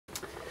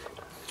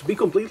To be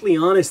completely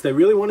honest, I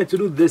really wanted to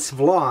do this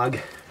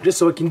vlog just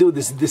so I can do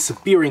this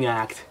disappearing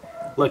act.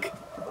 Look.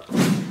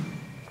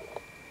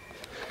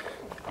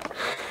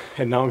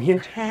 And now I'm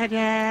here. Simple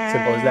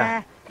as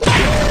that.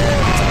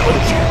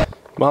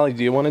 Molly,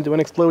 do you want to do an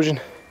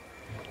explosion?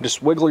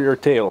 Just wiggle your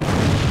tail.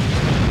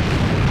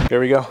 There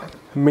we go.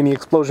 A mini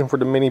explosion for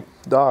the mini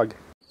dog.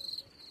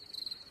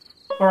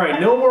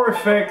 Alright, no more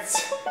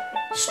effects.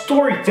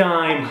 Story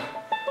time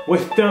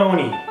with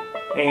Tony.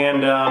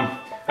 And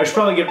I should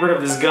probably get rid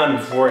of this gun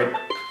before it...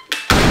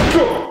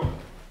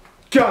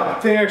 God,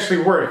 that thing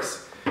actually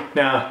works.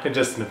 Nah, it's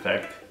just an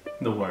effect.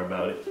 Don't worry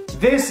about it.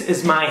 This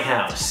is my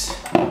house.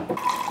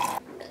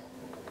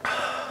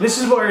 This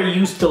is where I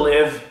used to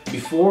live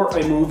before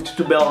I moved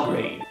to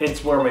Belgrade.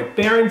 It's where my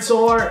parents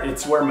are,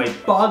 it's where my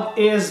pug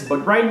is,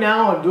 but right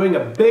now I'm doing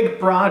a big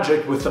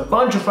project with a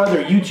bunch of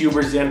other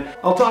YouTubers, and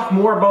I'll talk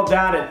more about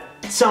that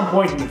at some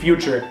point in the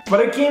future. But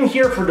I came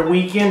here for the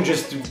weekend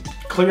just to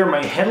clear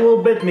my head a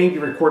little bit, maybe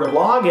record a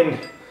vlog, and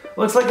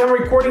looks like I'm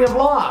recording a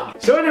vlog.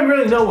 So I didn't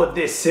really know what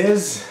this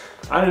is.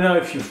 I don't know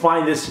if you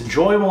find this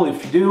enjoyable.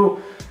 If you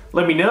do,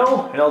 let me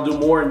know and I'll do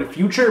more in the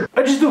future.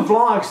 I just do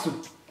vlogs to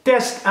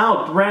test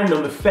out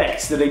random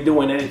effects that I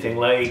do in anything.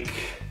 Like,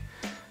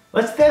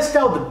 let's test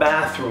out the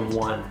bathroom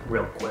one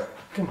real quick.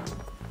 Come on,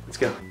 let's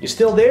go. You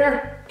still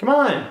there? Come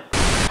on.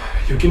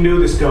 You can do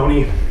this,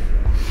 Tony.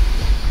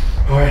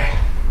 All right.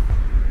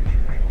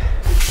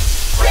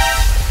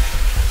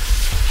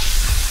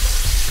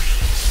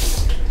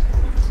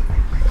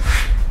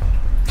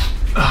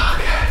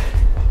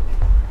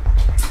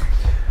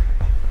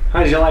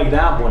 How'd you like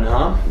that one,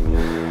 huh?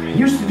 I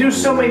used to do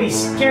so many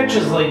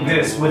sketches like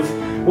this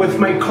with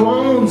my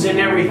clones and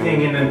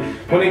everything, and then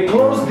when I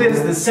close this,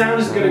 the sound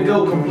is gonna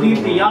go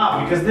completely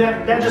off because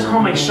that's just how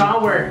my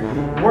shower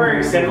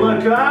works. And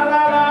look, la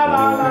la la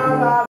la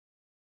la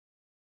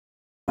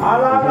la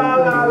la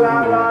la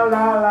la la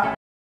la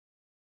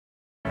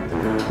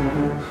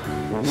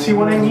la. See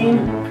what I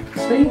mean?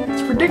 See?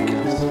 It's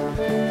ridiculous.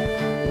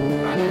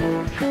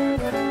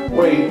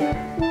 Wait.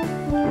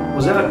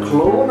 Was that a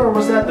clone or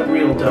was that the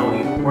real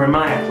Tony? Or am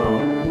I a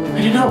clone?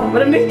 I don't know,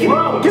 but I'm naked.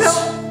 Whoa, get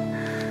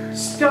out!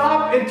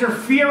 Stop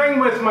interfering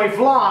with my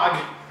vlog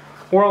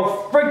or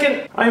I'll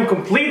freaking... I am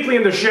completely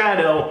in the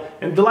shadow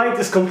and the light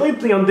is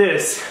completely on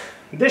this.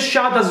 This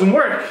shot doesn't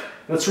work.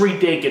 Let's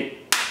retake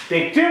it.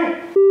 Take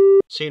two.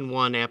 Scene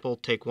one, Apple,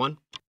 take one.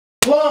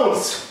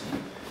 Clones!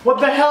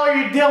 What the hell are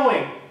you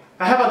doing?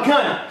 I have a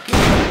gun.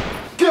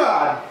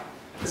 God!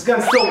 This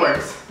gun still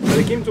works. But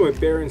I came to my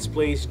parents'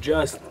 place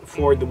just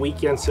for the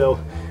weekend, so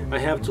I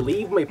have to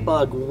leave my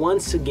pug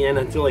once again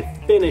until I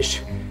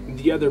finish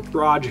the other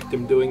project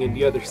I'm doing in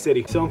the other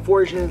city. So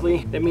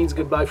unfortunately, that means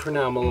goodbye for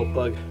now, my little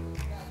pug.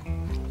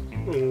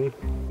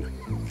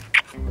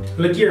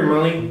 Look here,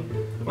 Molly.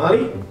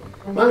 Molly?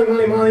 Molly,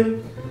 Molly,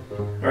 Molly.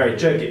 Alright,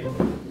 check it.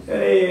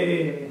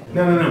 Hey.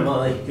 No,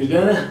 Molly. You're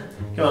gonna...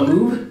 Come on,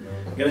 move.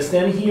 You gotta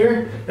stand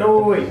here. No,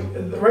 wait,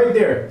 right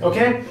there,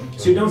 okay?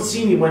 So you don't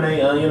see me when I,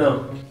 you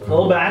know, a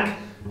little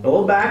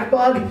back,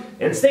 Pug,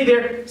 and stay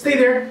there, stay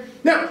there.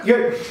 No,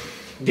 you're,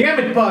 damn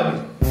it,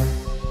 Pug.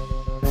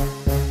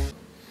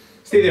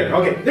 Stay there,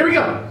 okay, there we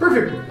go,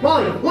 perfect.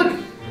 Molly, look.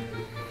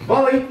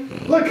 Molly,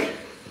 look.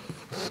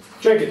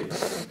 Check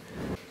it.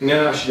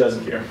 No, she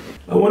doesn't care.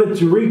 I wanted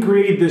to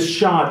recreate this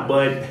shot,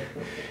 but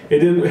it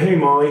didn't. Hey,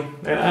 Molly,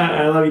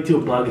 I love you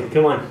too, Pug.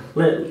 Come on,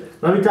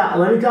 let me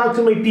talk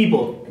to my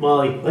people,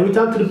 Molly. Let me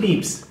talk to the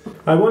peeps.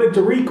 I wanted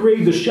to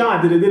recreate the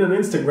shot that I did on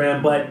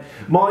Instagram, but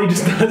Molly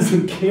just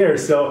doesn't care,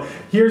 so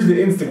here's the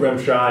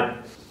Instagram shot.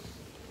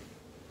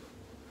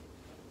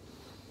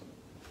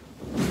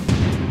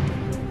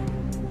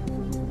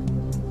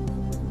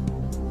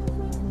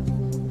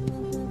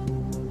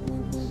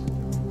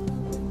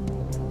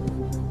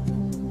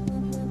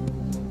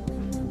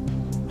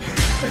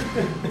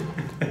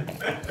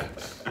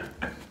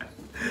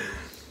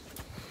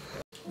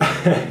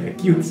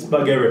 Cutest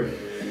bug ever.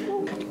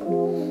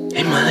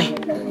 Hey, Molly,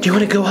 do you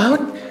want to go out?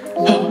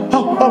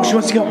 Oh, she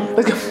wants to go.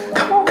 Let's go.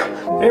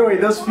 Come. Anyway,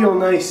 it does feel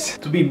nice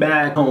to be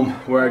back home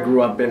where I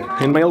grew up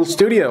in my old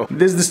studio.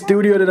 This is the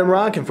studio that I'm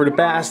rocking for the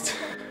past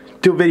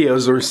 2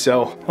 videos or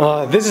so.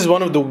 This is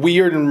one of the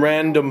weird and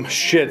random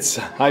shits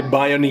I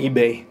buy on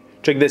eBay.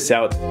 Check this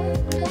out.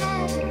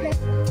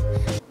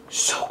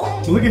 So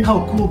cool. Look at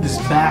how cool this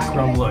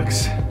background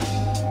looks.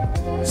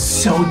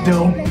 So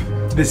dope.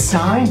 The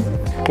sign?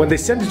 When they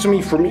sent it to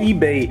me from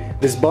eBay,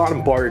 this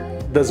bottom part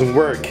doesn't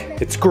work.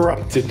 It's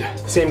corrupted.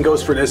 Same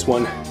goes for this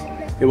one.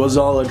 It was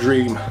all a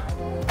dream.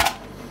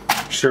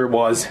 Sure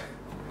was.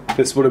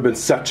 This would have been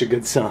such a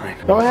good sign.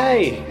 Oh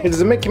hey, it's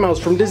the Mickey Mouse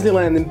from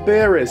Disneyland in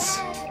Paris.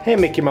 Hey,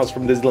 Mickey Mouse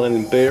from Disneyland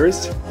in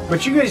Paris.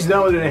 But you guys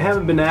know that I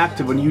haven't been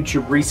active on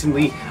YouTube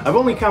recently. I've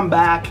only come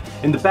back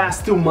in the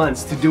past 2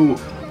 months to do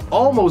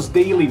almost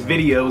daily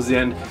videos,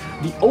 and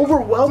the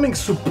overwhelming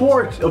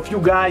support of you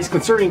guys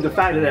concerning the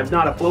fact that I've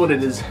not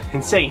uploaded is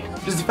insane.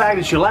 Just the fact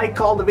that you like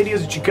all the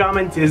videos, that you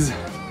comment is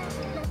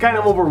kind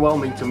of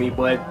overwhelming to me,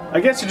 but I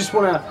guess I just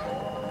want to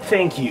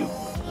thank you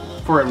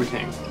for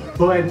everything.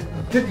 But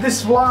did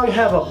this vlog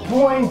have a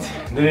point?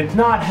 Did it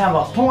not have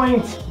a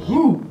point?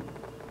 Ooh,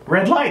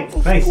 red light.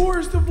 Nice. Of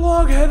course the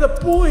vlog had a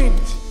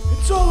point.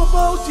 It's all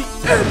about the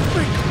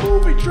epic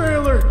movie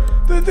trailer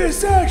that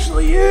this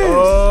actually is.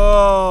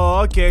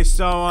 Oh, okay,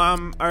 so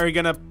are you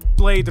gonna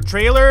play the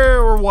trailer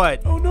or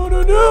what? Oh, no,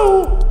 no,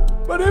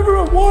 no! But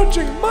everyone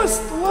watching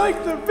must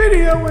like the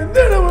video and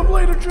then I will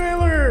play the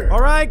trailer!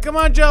 Alright, come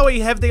on, Joey,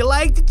 have they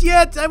liked it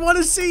yet? I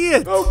wanna see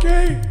it!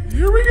 Okay,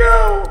 here we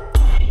go!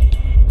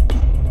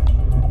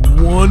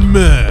 One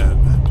man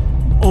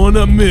on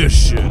a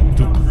mission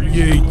to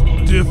create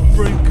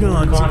different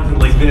content.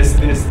 Like this.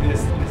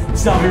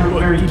 It's not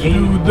very To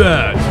game. do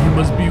that, he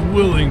must be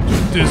willing to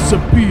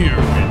disappear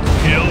and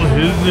kill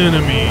his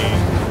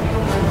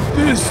enemies.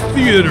 This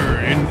theater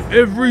in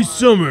every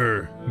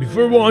summer.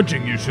 Before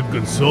watching, you should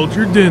consult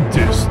your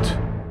dentist.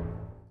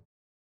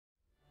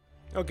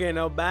 Okay,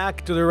 now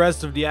back to the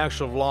rest of the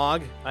actual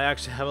vlog. I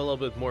actually have a little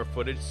bit more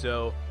footage,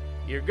 so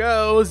here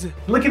goes.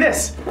 Look at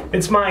this.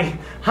 It's my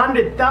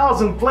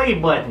 100,000 play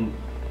button.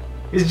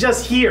 It's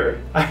just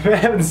here. I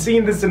haven't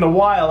seen this in a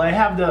while. I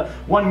have the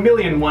 1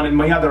 million one in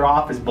my other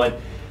office, but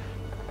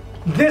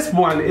this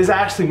one is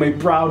actually my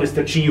proudest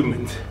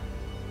achievement.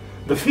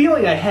 The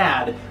feeling I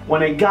had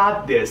when I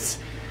got this,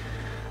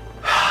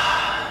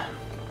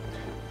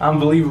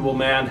 unbelievable,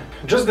 man.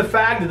 Just the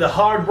fact that the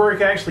hard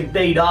work actually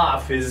paid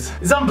off is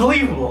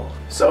unbelievable.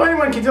 So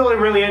anyone can tell me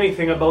really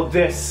anything about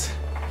this,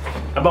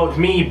 about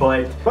me,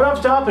 but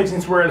off topic,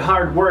 since we're at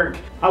hard work,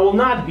 I will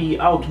not be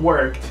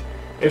outworked.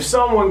 If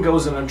someone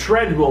goes on a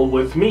treadmill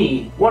with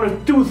me, one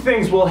of two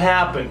things will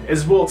happen,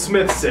 as Will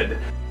Smith said.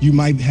 You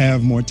might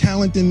have more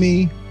talent than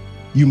me,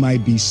 you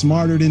might be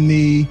smarter than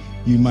me,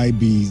 you might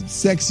be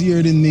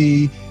sexier than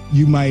me,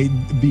 you might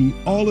be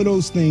all of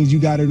those things. You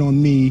got it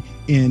on me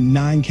in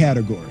 9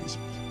 categories.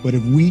 But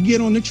if we get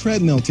on the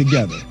treadmill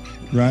together,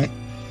 right,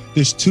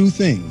 there's 2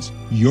 things.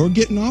 You're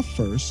getting off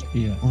first,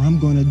 or I'm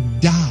gonna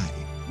die.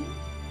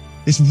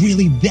 It's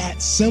really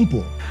that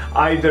simple.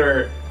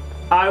 Either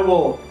I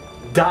will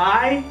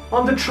die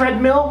on the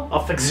treadmill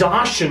of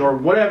exhaustion or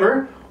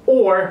whatever,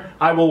 or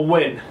I will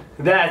win.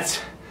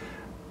 That's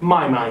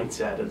my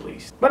mindset, at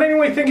least. But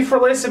anyway, thank you for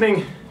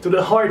listening to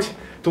the heart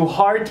to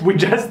heart we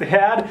just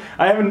had.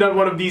 I haven't done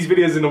one of these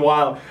videos in a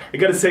while. I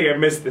gotta say, I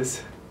missed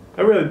this.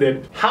 I really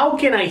did. How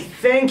can I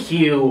thank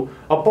you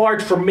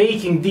apart from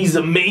making these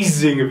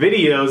amazing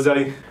videos?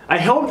 I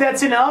hope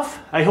that's enough.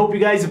 I hope you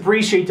guys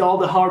appreciate all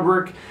the hard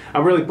work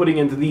I'm really putting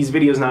into these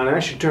videos now, and I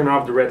should turn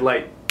off the red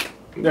light.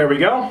 There we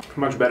go.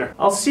 Much better.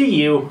 I'll see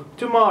you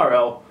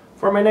tomorrow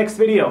for my next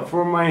video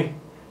for my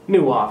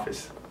new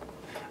office.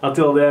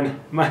 Until then,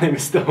 my name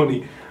is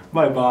Tony.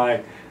 Bye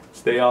bye.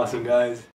 Stay awesome, guys.